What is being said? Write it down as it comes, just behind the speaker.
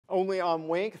Only on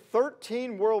Wink,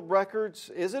 13 world records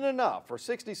isn't enough for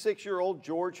 66-year-old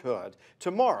George Hood.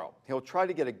 Tomorrow, he'll try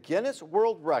to get a Guinness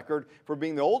World Record for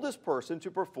being the oldest person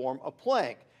to perform a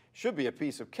plank. Should be a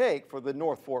piece of cake for the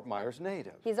North Fort Myers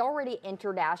native. He's already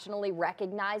internationally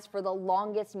recognized for the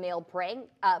longest male plank.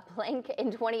 In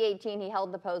 2018, he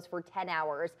held the pose for 10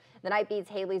 hours. The Night Beat's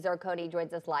Haley Zarconi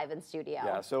joins us live in studio.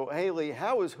 Yeah, so Haley,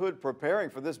 how is Hood preparing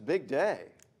for this big day?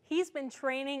 He's been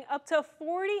training up to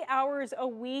 40 hours a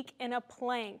week in a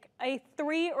plank. A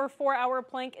 3 or 4 hour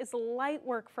plank is light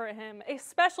work for him,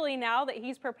 especially now that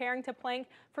he's preparing to plank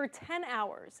for 10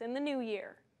 hours in the new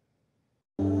year.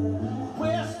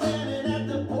 We're standing at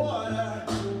the border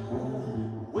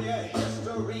where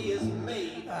history is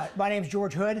made. My name's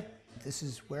George Hood. This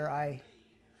is where I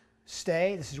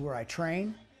stay. This is where I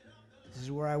train. This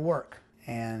is where I work.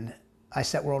 And I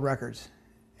set world records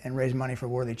and raise money for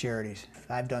worthy charities.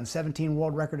 I've done 17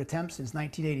 world record attempts since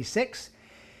 1986,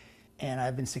 and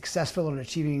I've been successful in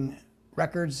achieving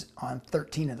records on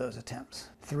 13 of those attempts.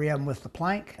 3 of them with the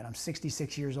plank, and I'm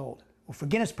 66 years old. Well, for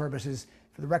Guinness purposes,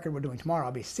 for the record we're doing tomorrow,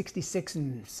 I'll be 66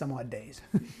 and some odd days.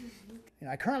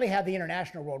 I currently have the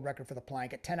international world record for the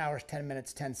plank at 10 hours, 10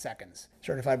 minutes, 10 seconds,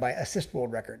 certified by Assist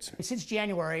World Records. Since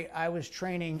January, I was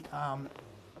training about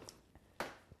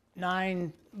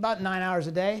 9 hours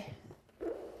a day.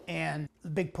 And the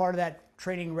big part of that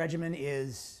training regimen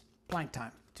is plank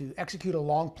time. To execute a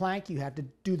long plank, you have to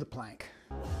do the plank.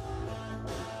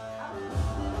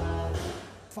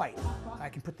 Fight. I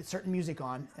can put certain music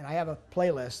on, and I have a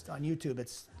playlist on YouTube.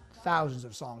 It's thousands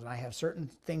of songs, and I have certain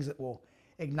things that will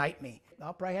ignite me.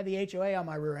 I'll probably have the HOA on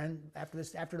my rear end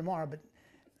after tomorrow, but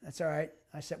that's all right.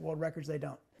 I set world records, they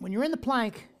don't. When you're in the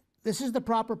plank, this is the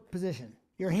proper position.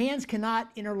 Your hands cannot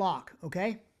interlock,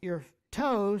 okay? Your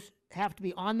toes have to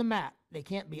be on the mat. They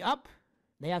can't be up,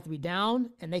 they have to be down,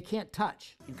 and they can't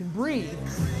touch. You can breathe,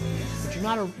 but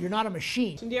you're not a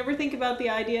machine. Do you ever think about the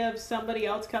idea of somebody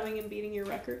else coming and beating your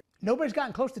record? Nobody's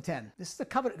gotten close to 10. This is a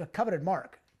coveted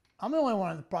mark. I'm the only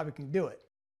one that probably can do it.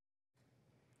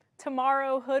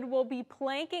 Tomorrow, Hood will be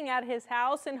planking at his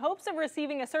house in hopes of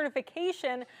receiving a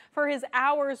certification for his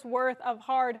hours worth of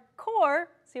hardcore,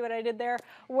 see what I did there,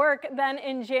 work then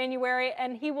in January,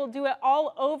 and he will do it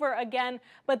all over again,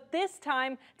 but this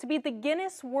time to beat the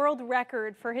Guinness World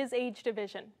Record for his age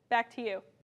division. Back to you.